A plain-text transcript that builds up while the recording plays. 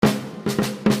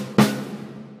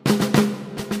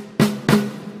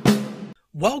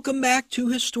Welcome back to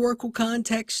Historical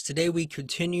Context. Today we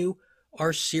continue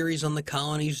our series on the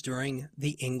colonies during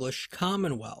the English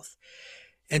Commonwealth.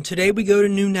 And today we go to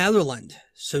New Netherland.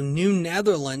 So New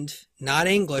Netherland, not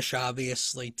English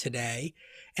obviously today.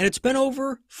 And it's been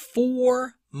over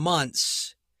 4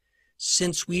 months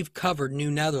since we've covered New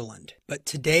Netherland. But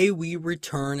today we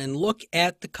return and look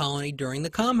at the colony during the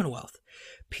Commonwealth.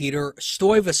 Peter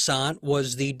Stuyvesant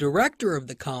was the director of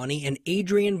the colony, and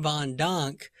Adrian van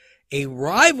Donck, a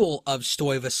rival of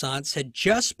Stuyvesant's, had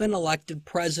just been elected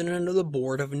president of the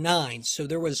Board of Nine. So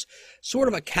there was sort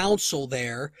of a council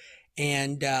there,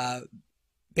 and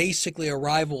basically a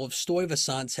rival of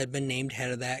Stuyvesant's had been named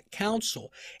head of that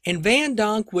council. And Van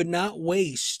Donck would not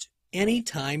waste any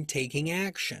time taking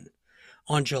action.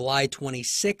 On July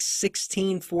 26,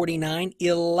 1649,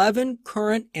 11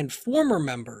 current and former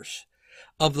members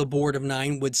of the Board of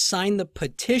Nine would sign the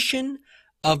petition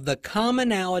of the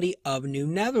Commonalty of New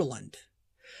Netherland.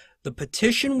 The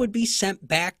petition would be sent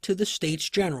back to the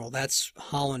States General, that's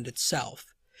Holland itself.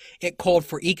 It called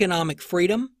for economic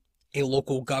freedom, a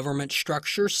local government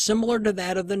structure similar to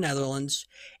that of the Netherlands,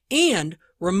 and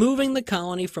removing the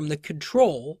colony from the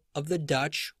control of the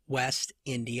Dutch West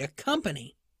India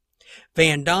Company.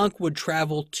 Van Donck would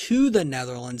travel to the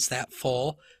Netherlands that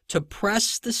fall to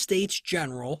press the States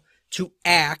General to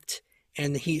act,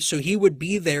 and he would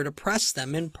be there to press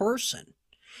them in person.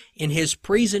 In his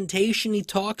presentation, he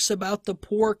talks about the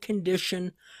poor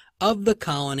condition of the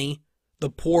colony, the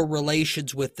poor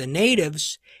relations with the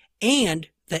natives, and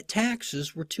that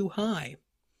taxes were too high.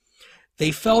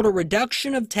 They felt a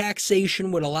reduction of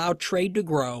taxation would allow trade to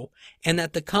grow, and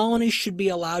that the colonies should be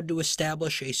allowed to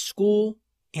establish a school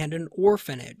and an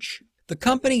orphanage. The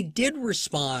company did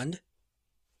respond,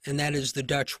 and that is the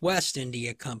Dutch West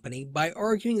India Company, by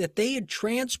arguing that they had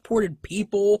transported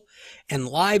people and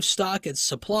livestock and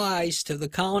supplies to the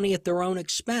colony at their own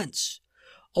expense,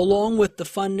 along with the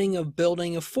funding of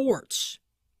building of forts.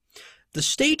 The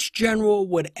States General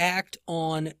would act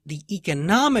on the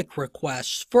economic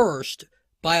requests first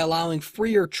by allowing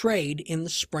freer trade in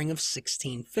the spring of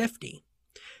 1650.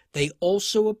 They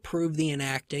also approved the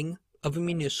enacting of a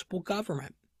municipal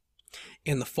government.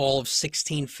 In the fall of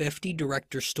 1650,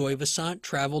 Director Stuyvesant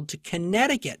traveled to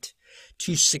Connecticut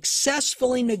to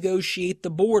successfully negotiate the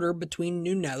border between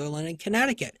New Netherland and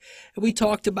Connecticut. And we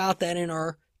talked about that in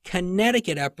our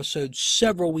Connecticut episode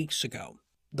several weeks ago.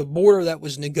 The border that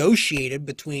was negotiated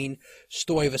between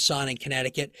Stuyvesant and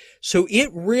Connecticut. So it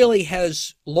really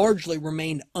has largely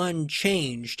remained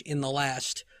unchanged in the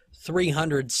last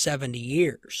 370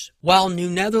 years. While New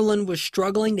Netherland was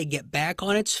struggling to get back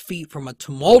on its feet from a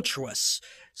tumultuous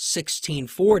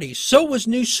 1640, so was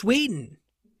New Sweden.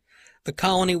 The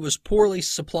colony was poorly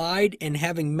supplied and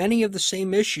having many of the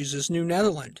same issues as New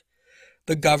Netherland.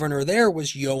 The governor there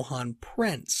was Johan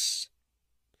Prince.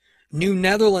 New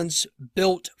Netherlands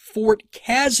built Fort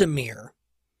Casimir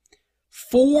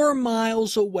 4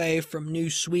 miles away from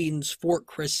New Sweden's Fort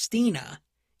Christina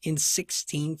in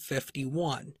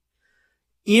 1651.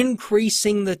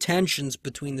 Increasing the tensions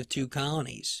between the two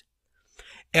colonies.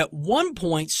 At one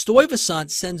point,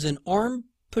 Stuyvesant sends an armed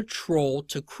patrol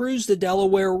to cruise the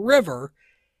Delaware River,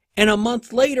 and a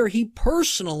month later he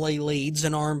personally leads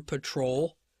an armed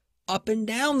patrol up and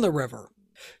down the river.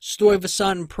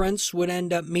 Stuyvesant and Prince would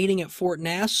end up meeting at Fort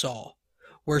Nassau,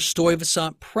 where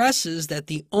Stuyvesant presses that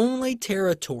the only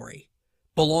territory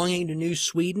belonging to New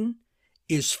Sweden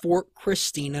is Fort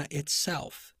Christina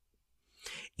itself.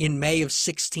 In May of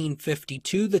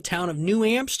 1652, the town of New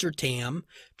Amsterdam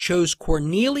chose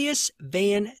Cornelius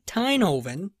van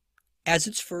Tienhoven as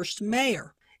its first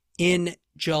mayor. In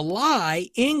July,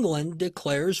 England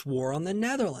declares war on the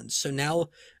Netherlands. So now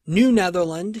New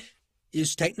Netherland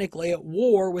is technically at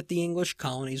war with the English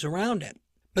colonies around it.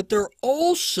 But there are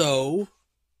also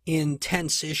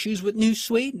intense issues with New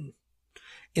Sweden.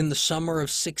 In the summer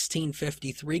of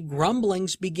 1653,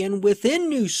 grumblings begin within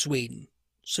New Sweden.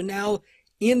 So now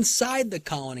inside the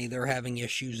colony, they're having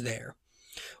issues there,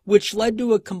 which led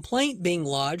to a complaint being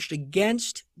lodged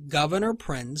against Governor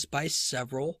Prince by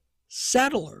several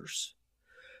settlers.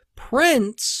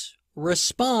 Prince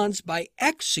responds by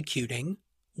executing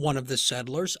one of the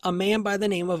settlers, a man by the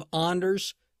name of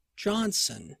Anders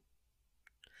Johnson.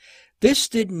 This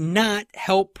did not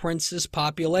help Prince's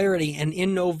popularity, and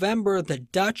in November, the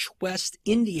Dutch West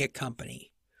India Company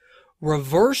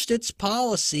reversed its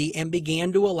policy and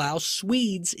began to allow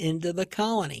Swedes into the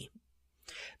colony.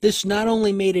 This not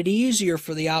only made it easier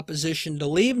for the opposition to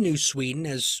leave New Sweden,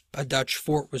 as a Dutch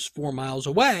fort was 4 miles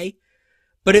away,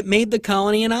 but it made the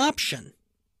colony an option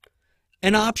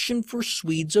for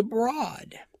Swedes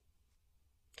abroad.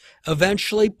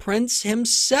 Eventually, Prince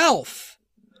himself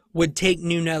would take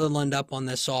New Netherland up on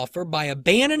this offer by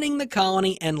abandoning the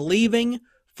colony and leaving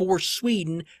for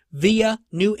Sweden via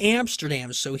New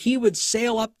Amsterdam. So he would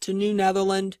sail up to New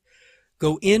Netherland,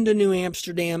 go into New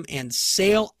Amsterdam, and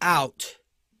sail out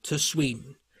to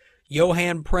Sweden.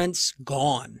 Johan Prince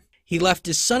gone. He left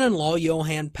his son-in-law,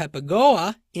 Johan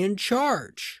Papagoa, in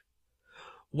charge.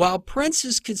 While Prince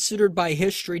is considered by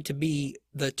history to be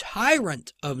the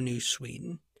tyrant of New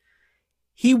Sweden,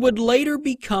 he would later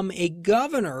become a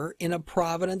governor in a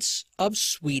province of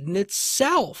Sweden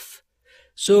itself.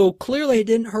 So clearly it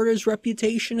didn't hurt his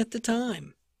reputation at the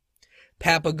time.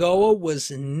 Papagoa was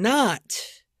not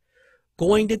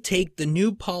going to take the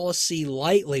new policy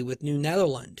lightly with New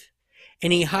Netherland,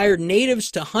 and he hired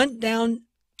natives to hunt down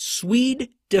Swede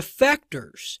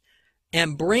defectors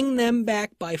and bring them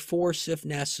back by force if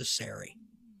necessary.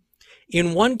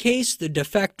 In one case, the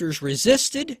defectors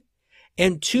resisted,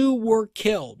 and 2 were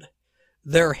killed,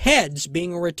 their heads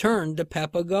being returned to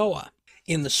Papagoa.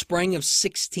 In the spring of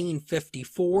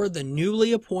 1654, the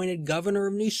newly appointed governor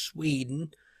of New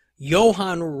Sweden,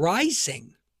 Johan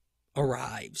Rising,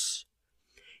 arrives.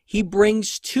 He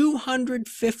brings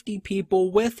 250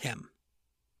 people with him,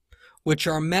 which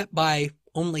are met by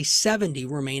only 70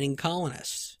 remaining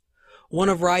colonists. One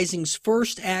of Rising's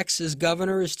first acts as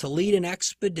governor is to lead an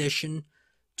expedition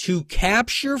to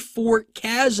capture Fort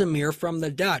Casimir from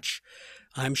the Dutch.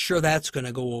 I'm sure that's going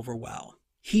to go over well.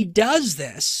 He does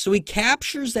this, so he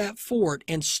captures that fort,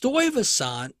 and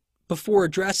Stuyvesant, before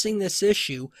addressing this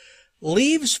issue,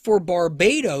 leaves for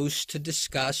Barbados to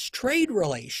discuss trade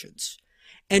relations.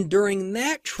 And during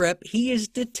that trip, he is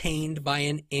detained by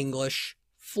an English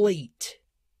fleet.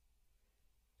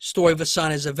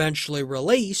 Stuyvesant is eventually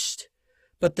released,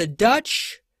 but the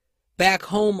Dutch back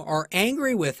home are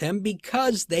angry with him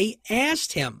because they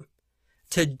asked him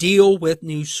to deal with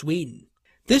New Sweden.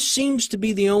 This seems to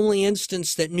be the only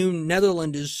instance that New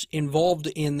Netherland is involved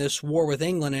in this war with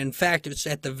England. In fact, it's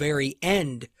at the very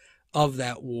end of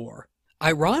that war.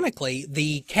 Ironically,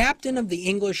 the captain of the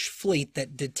English fleet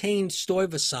that detained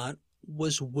Stuyvesant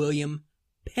was William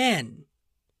Penn,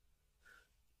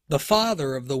 the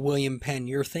father of the William Penn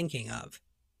you're thinking of.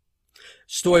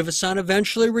 Stuyvesant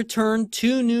eventually returned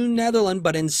to New Netherland,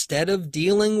 but instead of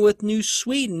dealing with New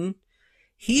Sweden,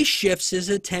 he shifts his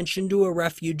attention to a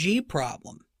refugee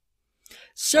problem.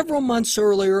 Several months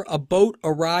earlier, a boat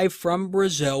arrived from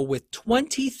Brazil with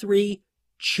 23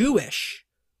 Jewish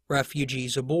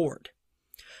refugees aboard.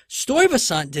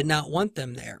 Stuyvesant did not want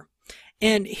them there,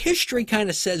 and history kind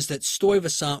of says that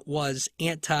Stuyvesant was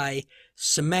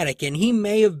anti-Semitic, and he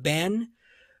may have been,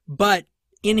 but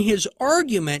in his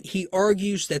argument, he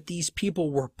argues that these people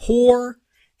were poor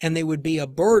and they would be a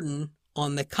burden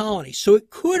on the colony. So it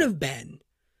could have been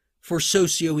for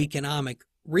socioeconomic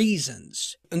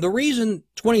reasons. And the reason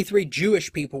 23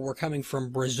 Jewish people were coming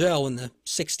from Brazil in the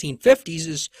 1650s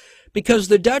is because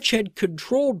the Dutch had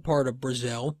controlled part of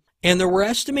Brazil, and there were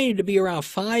estimated to be around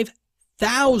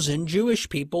 5,000 Jewish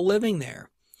people living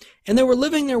there. And they were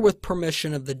living there with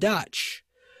permission of the Dutch.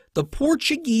 The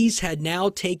Portuguese had now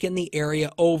taken the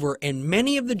area over, and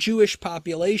many of the Jewish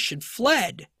population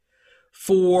fled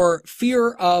for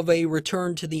fear of a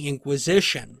return to the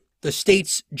Inquisition. The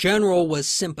States General was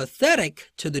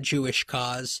sympathetic to the Jewish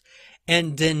cause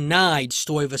and denied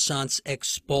Stuyvesant's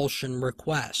expulsion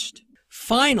request.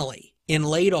 Finally, in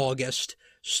late August,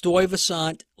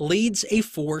 Stuyvesant leads a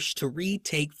force to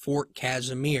retake Fort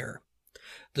Casimir.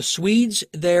 The Swedes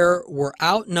there were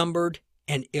outnumbered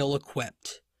and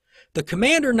ill-equipped. The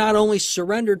commander not only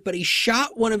surrendered, but he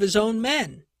shot one of his own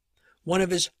men, one of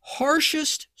his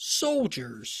harshest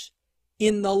soldiers,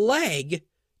 in the leg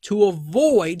to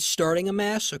avoid starting a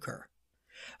massacre.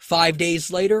 5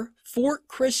 days later, Fort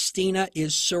Christina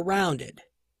is surrounded.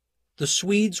 The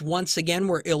Swedes once again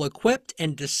were ill-equipped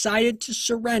and decided to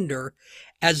surrender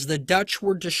as the Dutch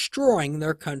were destroying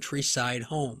their countryside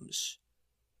homes.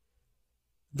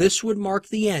 This would mark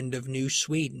the end of New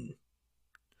Sweden.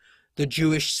 The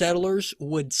Jewish settlers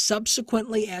would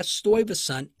subsequently ask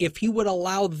Stuyvesant if he would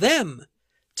allow them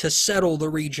to settle the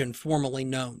region formerly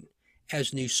known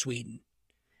as New Sweden,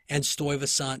 and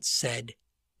Stuyvesant said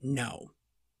no.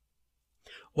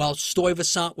 While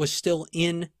Stuyvesant was still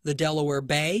in the Delaware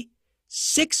Bay,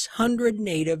 600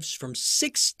 natives from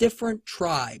 6 different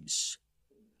tribes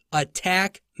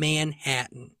attack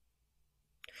Manhattan.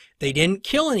 They didn't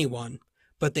kill anyone,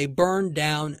 but they burned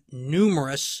down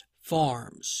numerous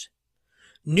farms.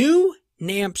 New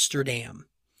Amsterdam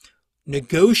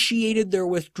negotiated their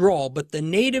withdrawal, but the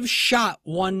natives shot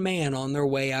one man on their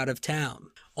way out of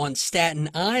town. On Staten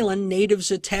Island,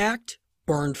 natives attacked,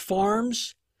 burned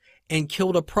farms, and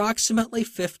killed approximately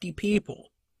 50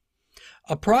 people.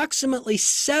 Approximately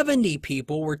 70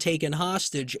 people were taken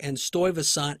hostage, and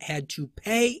Stuyvesant had to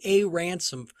pay a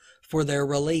ransom for their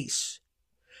release.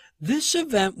 This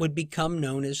event would become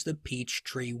known as the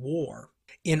Peachtree War.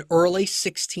 In early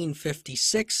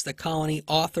 1656, the colony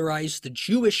authorized the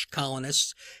Jewish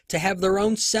colonists to have their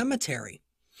own cemetery,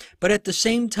 but at the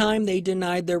same time they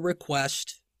denied their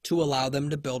request to allow them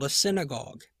to build a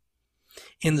synagogue.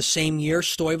 In the same year,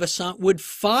 Stuyvesant would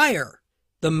fire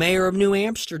the mayor of New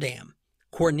Amsterdam,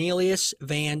 Cornelius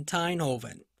van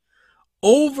Tienhoven,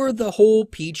 over the whole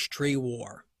Peachtree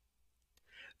War.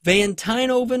 Van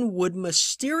Tienhoven would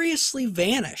mysteriously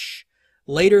vanish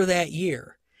later that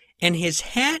year, and his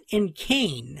hat and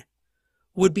cane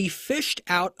would be fished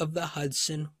out of the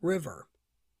Hudson River.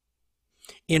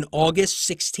 In August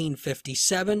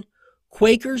 1657,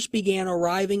 Quakers began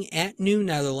arriving at New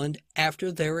Netherland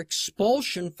after their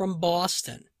expulsion from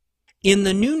Boston. In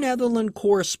the New Netherland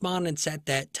correspondence at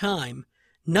that time,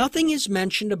 nothing is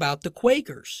mentioned about the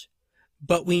Quakers,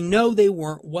 but we know they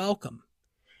weren't welcome.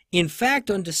 In fact,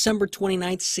 on December 29,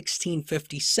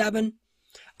 1657,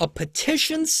 a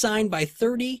petition signed by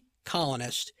 30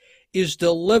 colonists is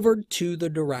delivered to the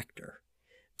director.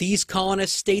 These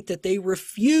colonists state that they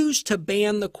refuse to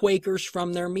ban the Quakers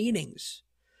from their meetings.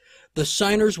 The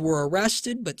signers were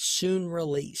arrested but soon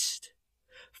released.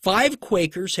 5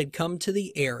 Quakers had come to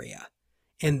the area,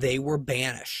 and they were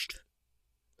banished.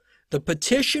 The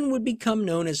petition would become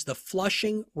known as the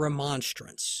Flushing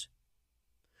Remonstrance.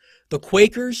 The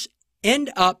Quakers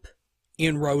end up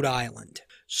in Rhode Island.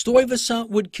 Stuyvesant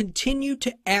would continue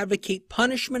to advocate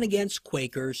punishment against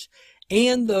Quakers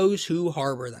and those who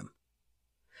harbor them.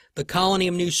 The colony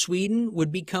of New Sweden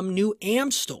would become New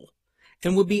Amstel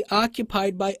and would be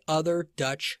occupied by other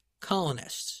Dutch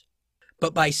colonists.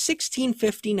 But by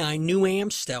 1659, New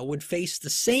Amstel would face the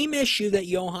same issue that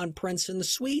Johann Prince and the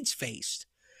Swedes faced,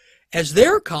 as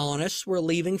their colonists were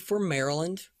leaving for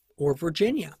Maryland or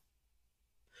Virginia.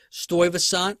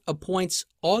 Stuyvesant appoints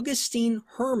Augustine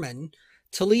Herman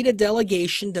to lead a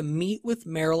delegation to meet with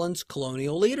Maryland's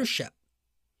colonial leadership.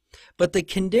 But the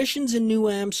conditions in New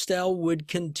Amstel would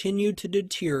continue to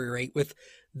deteriorate, with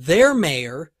their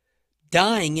mayor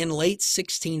dying in late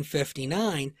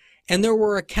 1659, and there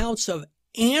were accounts of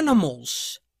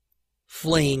animals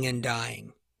fleeing and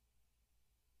dying.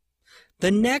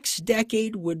 The next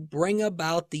decade would bring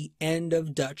about the end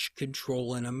of Dutch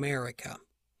control in America,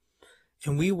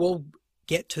 and we will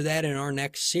get to that in our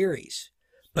next series.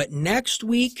 But next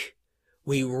week,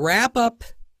 we wrap up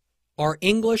our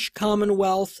English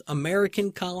Commonwealth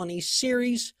American Colonies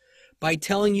series by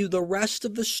telling you the rest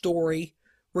of the story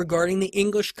regarding the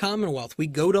English Commonwealth. We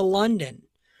go to London.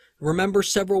 Remember,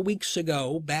 several weeks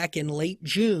ago, back in late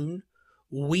June,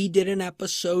 we did an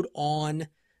episode on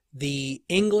the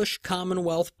English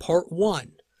Commonwealth Part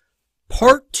 1.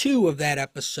 Part 2 of that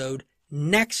episode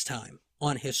next time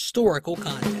on Historical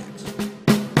Context.